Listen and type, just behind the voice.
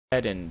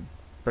ahead and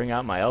bring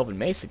out my elven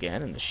mace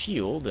again and the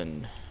shield,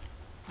 and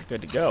we're good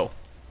to go.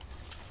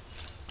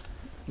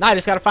 Now I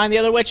just gotta find the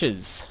other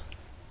witches.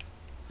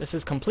 This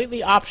is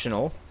completely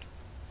optional.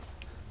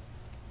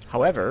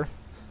 However,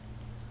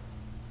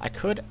 I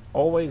could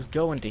always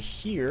go into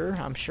here.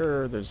 I'm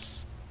sure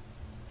there's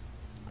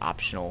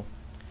optional.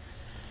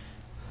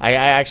 I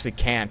actually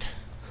can't.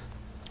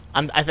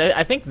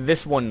 I think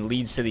this one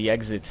leads to the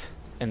exit,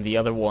 and the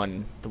other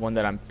one, the one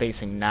that I'm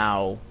facing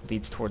now,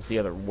 leads towards the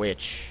other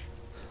witch,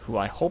 who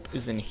I hope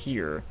is in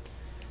here.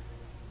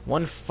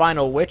 One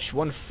final witch,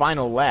 one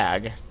final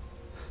lag.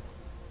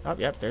 Oh,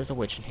 yep, there's a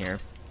witch in here.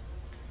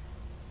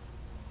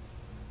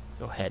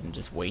 Go ahead and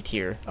just wait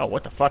here. Oh,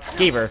 what the fuck,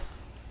 Skeever?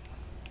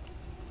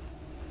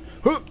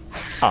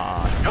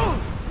 Ah,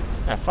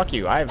 fuck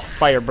you. I have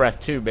fire breath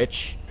too,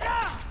 bitch.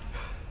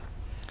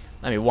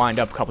 Let me wind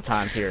up a couple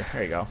times here.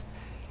 There you go.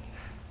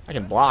 I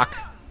can block.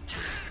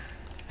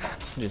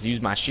 Just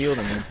use my shield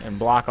and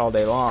block all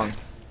day long.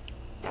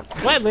 I'm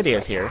glad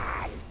Lydia's here.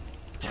 Oh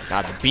my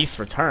god, the beast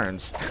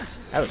returns.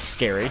 That was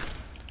scary.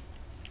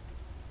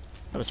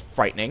 That was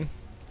frightening.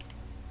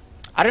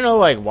 I don't know,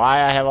 like,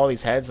 why I have all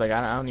these heads. Like,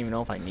 I don't even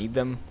know if I need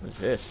them. What is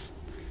this?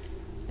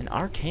 An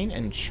arcane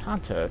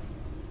enchanta.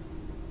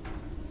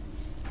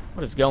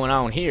 What is going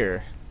on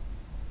here?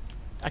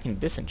 I can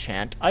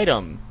disenchant.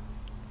 Item.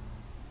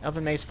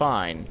 Elven mace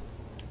fine.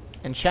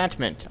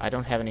 Enchantment. I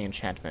don't have any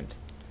enchantment.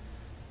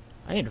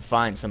 I need to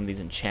find some of these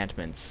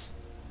enchantments.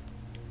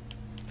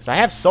 Because I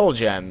have soul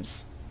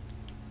gems.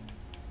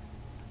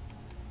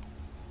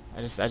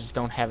 I just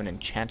don't have an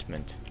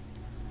enchantment.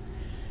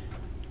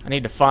 I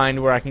need to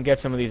find where I can get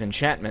some of these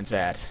enchantments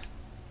at.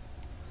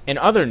 In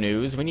other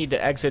news, we need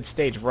to exit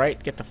stage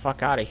right, get the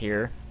fuck out of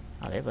here.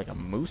 Oh, they have like a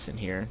moose in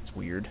here. It's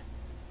weird.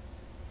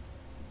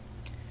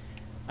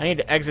 I need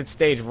to exit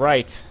stage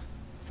right,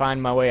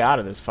 find my way out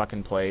of this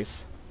fucking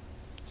place.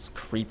 This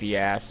creepy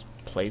ass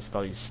place with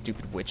all these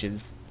stupid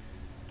witches.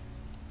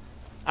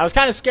 I was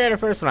kind of scared at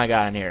first when I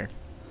got in here.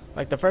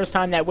 Like the first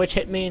time that witch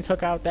hit me and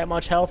took out that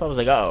much health, I was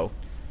like, uh-oh.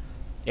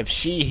 If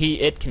she,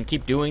 he, it can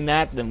keep doing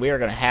that, then we are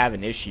going to have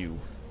an issue.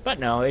 But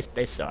no,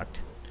 they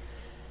sucked.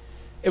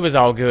 It was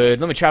all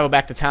good. Let me travel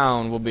back to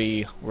town. We'll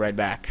be right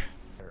back.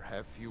 Where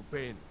have you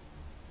been?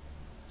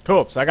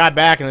 Cool. So I got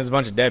back and there's a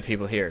bunch of dead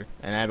people here.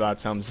 And that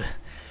about sums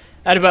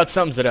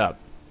it up.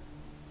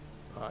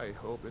 I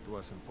hope it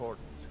was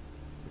important,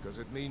 because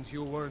it means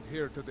you weren't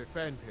here to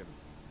defend him.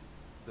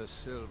 The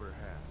Silver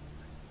Hand.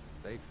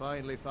 They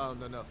finally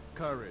found enough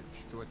courage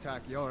to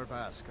attack your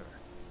Vasker.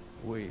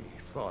 We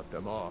fought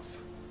them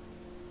off,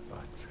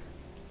 but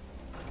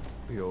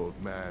the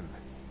old man,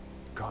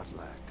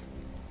 Godlack,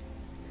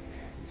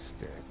 he's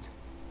dead.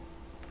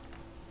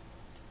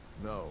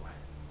 No,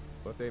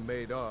 but they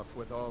made off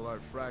with all our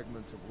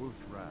fragments of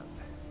Wuthrand.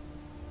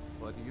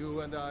 But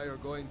you and I are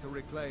going to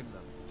reclaim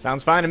them.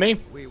 Sounds fine to me.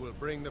 We will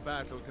bring the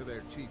battle to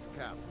their chief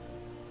camp.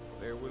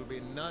 There will be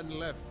none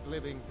left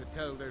living to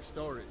tell their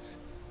stories.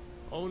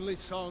 Only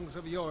songs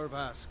of your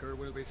Vasker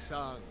will be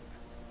sung.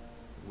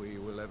 We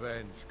will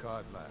avenge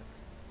Godlack,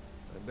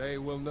 and they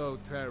will know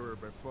terror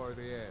before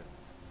the end.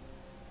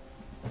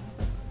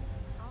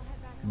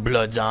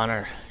 Blood's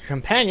honor. Your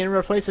companion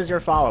replaces your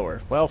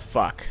follower. Well,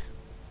 fuck.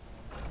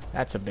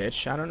 That's a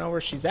bitch. I don't know where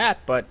she's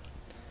at, but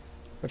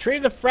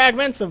retrieve the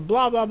fragments of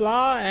blah blah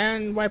blah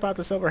and wipe out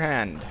the Silver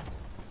Hand.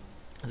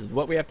 This is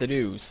what we have to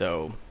do.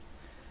 So,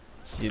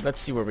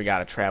 let's see where we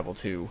gotta travel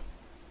to,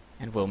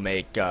 and we'll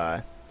make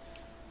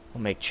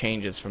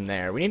changes from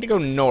there. We need to go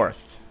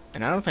north.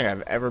 And I don't think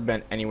I've ever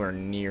been anywhere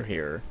near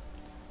here.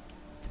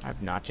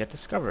 I've not yet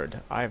discovered.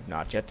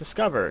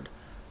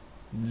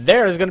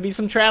 There's going to be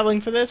some traveling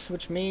for this,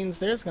 which means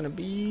there's going to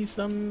be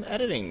some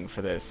editing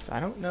for this. I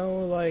don't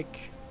know,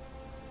 like...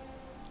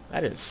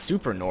 That is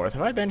super north.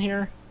 Have I been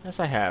here? Yes,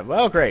 I have.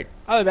 Well, great.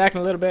 I'll be back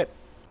in a little bit.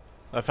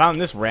 I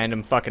found this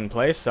random fucking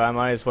place, so I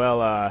might as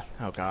well,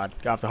 oh god.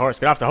 Get off the horse.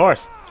 Get off the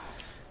horse.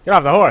 Get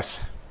off the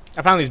horse.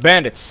 I found these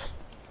bandits.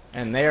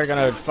 And they are going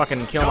to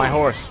fucking kill my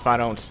horse if I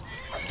don't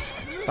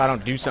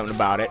do something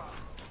about it.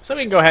 So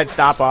we can go ahead and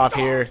stop off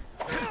here,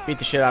 beat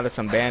the shit out of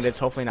some bandits,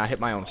 hopefully not hit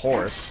my own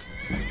horse.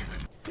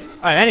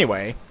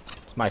 Anyway,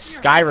 my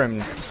Skyrim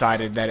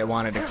decided that it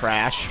wanted to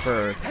crash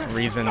for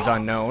reasons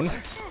unknown,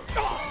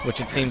 which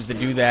it seems to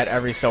do that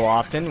every so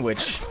often,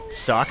 which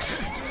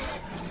sucks.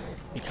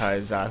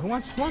 Because who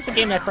wants a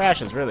game that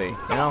crashes, really?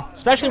 You know,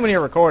 especially when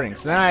you're recording.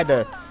 So then I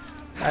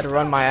had to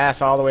run my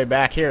ass all the way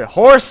back here.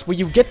 Horse, will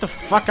you get the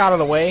fuck out of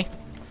the way?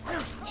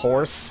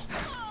 Horse.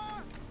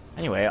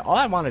 Anyway, all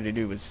I wanted to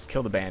do was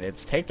kill the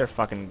bandits, take their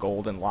fucking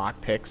golden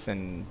lockpicks,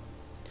 and...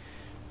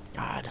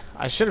 God,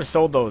 I should have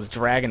sold those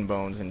dragon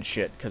bones and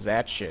shit, because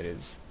that shit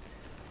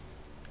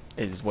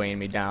is weighing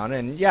me down.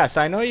 And yes,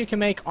 I know you can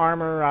make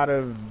armor out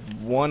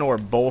of one or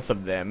both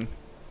of them,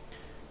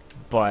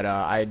 but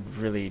I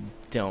really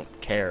don't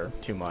care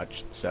too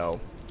much. So,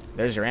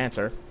 there's your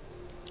answer.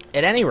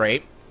 At any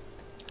rate,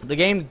 the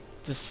game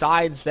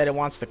decides that it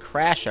wants to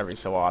crash every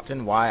so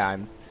often. Why,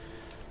 I'm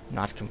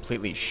not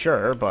completely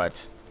sure,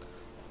 but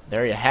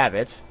there you have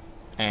it.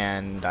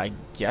 And I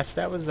guess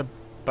that was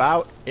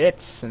about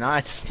it. So now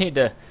I just need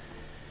to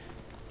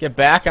get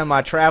back on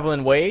my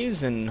traveling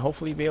ways and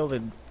hopefully be able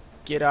to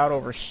get out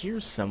over here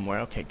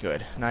somewhere. Okay,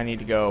 good. Now I need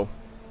to go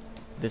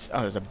this.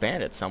 Oh, there's a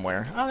bandit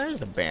somewhere. Oh, there's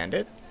the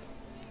bandit.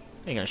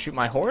 Are you gonna shoot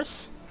my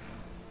horse?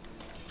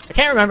 I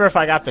can't remember if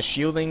I got the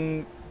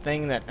shielding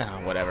thing that...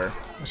 Oh, whatever.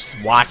 Let's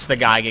just watch the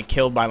guy get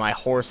killed by my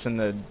horse and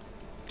the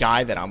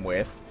guy that I'm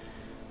with.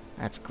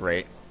 That's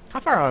great. How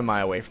far am I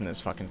away from this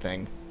fucking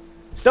thing?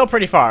 Still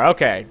pretty far.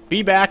 Okay.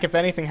 Be back if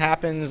anything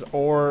happens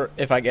or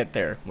if I get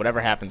there. Whatever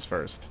happens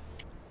first.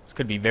 This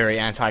could be very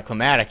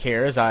anticlimactic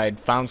here, as I'd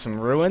found some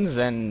ruins,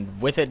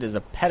 and with it is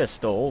a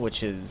pedestal,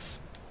 which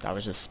is... I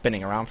was just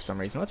spinning around for some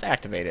reason. Let's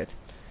activate it.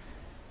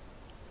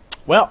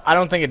 Well, I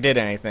don't think it did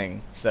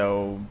anything,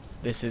 so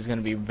this is going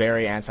to be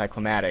very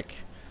anticlimactic.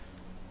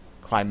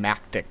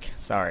 Climactic,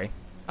 sorry.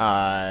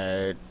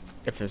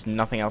 If there's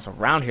nothing else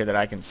around here that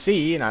I can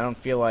see, and I don't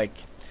feel like,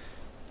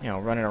 you know,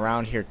 running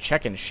around here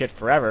checking shit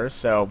forever,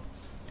 so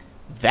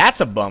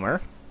that's a bummer.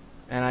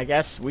 And I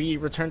guess we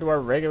return to our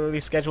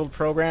regularly scheduled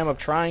program of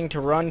trying to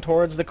run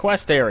towards the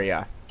quest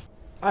area.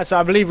 Alright, so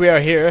I believe we are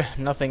here.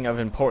 Nothing of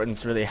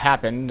importance really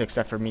happened,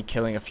 except for me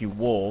killing a few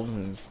wolves,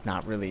 and it's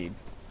not really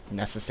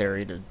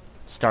necessary to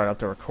start up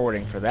the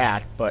recording for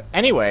that. But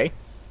anyway,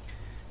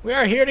 we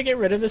are here to get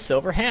rid of the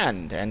Silver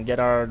Hand and get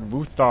our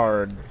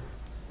Wuthard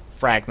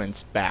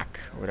fragments back,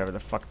 or whatever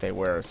the fuck they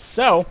were.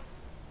 So,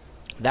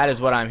 that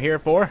is what I'm here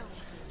for.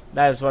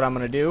 That is what I'm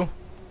going to do.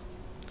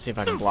 See if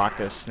I can block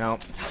this. No.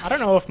 I don't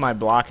know if my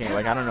blocking,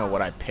 like, I don't know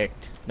what I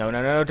picked. No,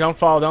 no, no, don't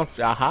fall, don't...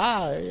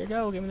 Aha, there you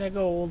go, give me that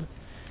gold.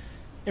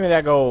 Give me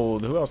that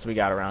gold. Who else do we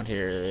got around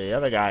here? The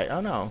other guy,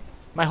 oh no.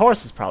 My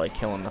horse is probably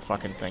killing the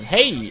fucking thing.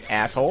 Hey,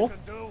 asshole.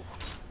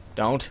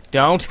 Don't.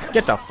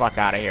 Get the fuck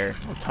out of here.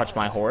 Don't touch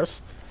my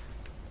horse.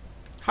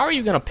 How are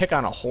you going to pick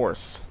on a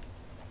horse?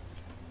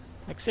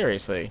 Like,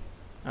 seriously.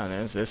 Oh,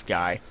 there's this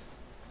guy.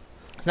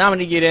 So now I'm going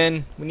to get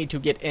in. We need to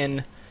get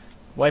in.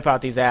 Wipe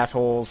out these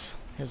assholes.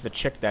 Here's the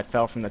chick that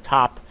fell from the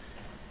top.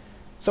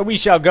 So we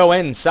shall go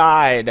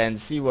inside and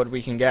see what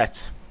we can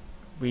get.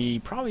 We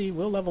probably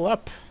will level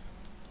up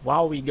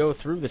while we go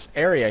through this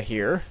area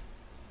here.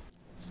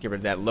 Let's get rid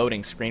of that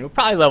loading screen. We'll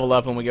probably level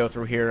up when we go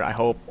through here, I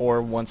hope,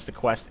 or once the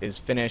quest is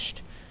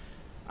finished.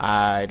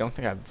 I don't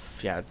think I've...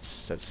 Yeah, it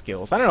said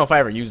skills. I don't know if I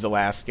ever used the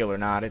last skill or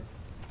not. It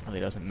really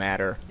doesn't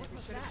matter.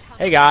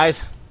 Hey,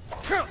 guys.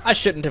 I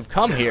shouldn't have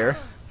come here.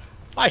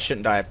 Why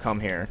shouldn't I have come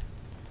here?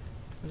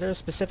 Is there a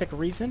specific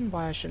reason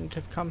why I shouldn't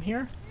have come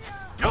here?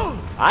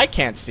 I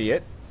can't see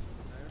it.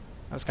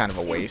 That was kind of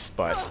a waste,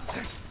 but...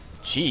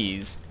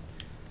 Jeez.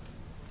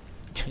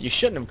 You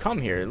shouldn't have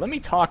come here. Let me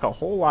talk a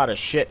whole lot of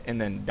shit and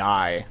then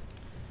die.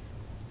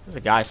 There's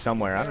a guy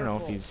somewhere. I don't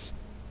know if he's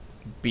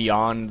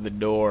beyond the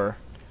door.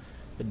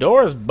 The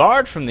door is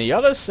barred from the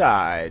other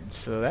side,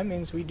 so that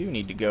means we do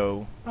need to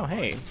go... Oh,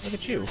 hey, look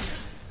at you.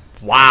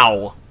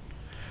 Wow.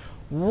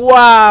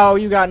 Wow,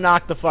 you got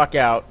knocked the fuck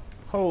out.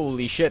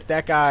 Holy shit,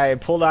 that guy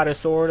pulled out his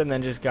sword and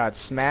then just got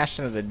smashed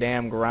into the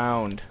damn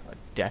ground. A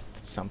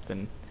death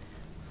something.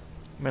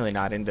 I'm really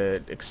not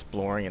into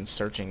exploring and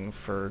searching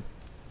for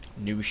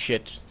new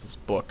shit. This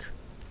book.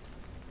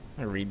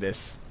 I'm gonna read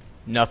this.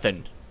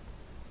 Nothing.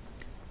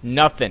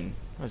 Nothing.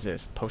 What is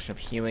this? Potion of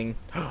healing.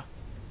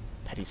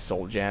 Petty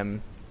soul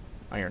gem.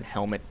 Iron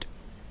helmet.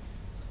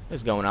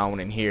 What's going on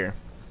in here?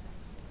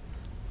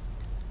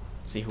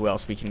 See who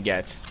else we can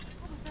get.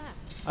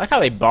 I like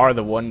how they bar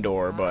the one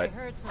door, but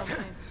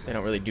they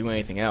don't really do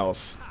anything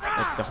else.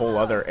 Like the whole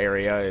other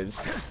area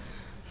is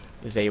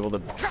able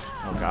to...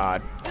 Oh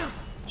god.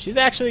 She's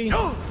actually...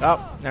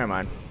 Oh, never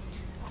mind.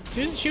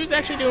 She was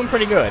actually doing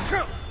pretty good.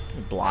 Let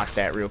me block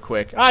that real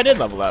quick. Oh, I did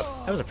level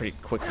up. That was a pretty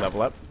quick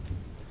level up.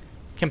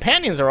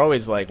 Companions are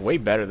always like way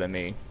better than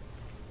me.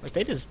 Like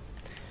they just...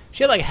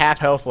 She had like half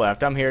health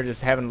left. I'm here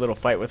just having a little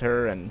fight with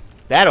her, and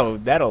that'll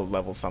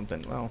level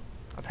something. Well,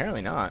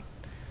 apparently not.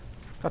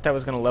 Thought that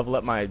was gonna level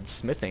up my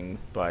smithing,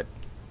 but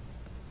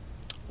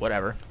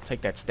whatever.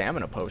 Take that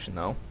stamina potion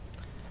though.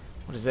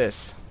 What is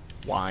this?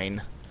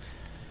 Wine.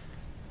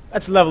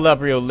 Let's level up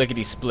real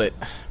lickety split.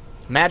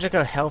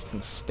 Magicka, health,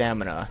 and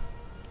stamina.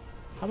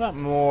 How about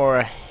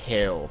more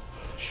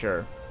health?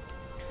 Sure.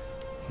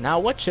 Now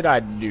what should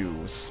I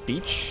do?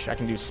 Speech? I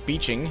can do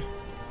speeching.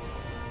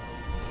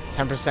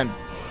 10%.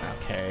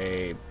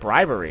 Okay.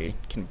 Bribery.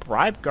 Can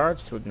bribe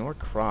guards to ignore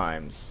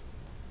crimes.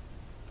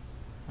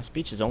 My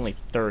speech is only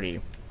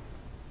 30.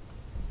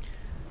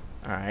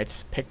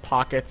 Alright.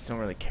 Pickpockets. Don't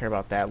really care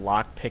about that.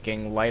 Lock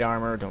picking. Light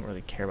armor. Don't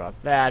really care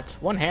about that.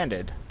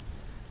 One-handed.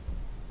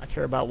 I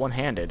care about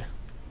one-handed.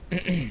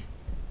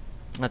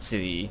 Let's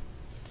see.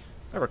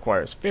 That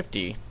requires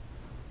 50.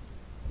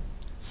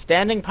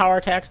 Standing power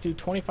attacks do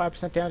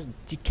 25% damage.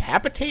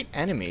 Decapitate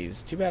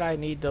enemies. Too bad I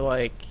need to,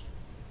 like,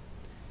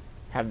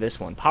 have this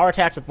one. Power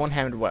attacks with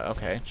one-handed weapon.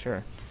 Okay,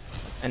 sure.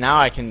 And now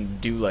I can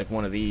do, like,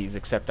 one of these,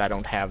 except I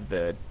don't have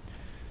the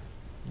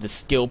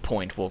skill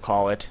point, we'll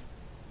call it.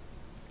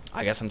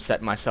 I guess I'm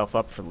setting myself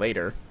up for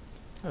later.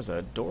 There's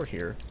a door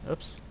here.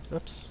 Oops.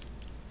 Oops.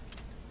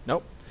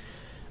 Nope.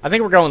 I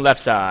think we're going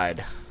left side.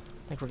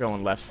 I think we're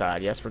going left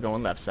side. Yes, we're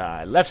going left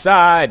side. Left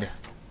side!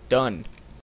 Done.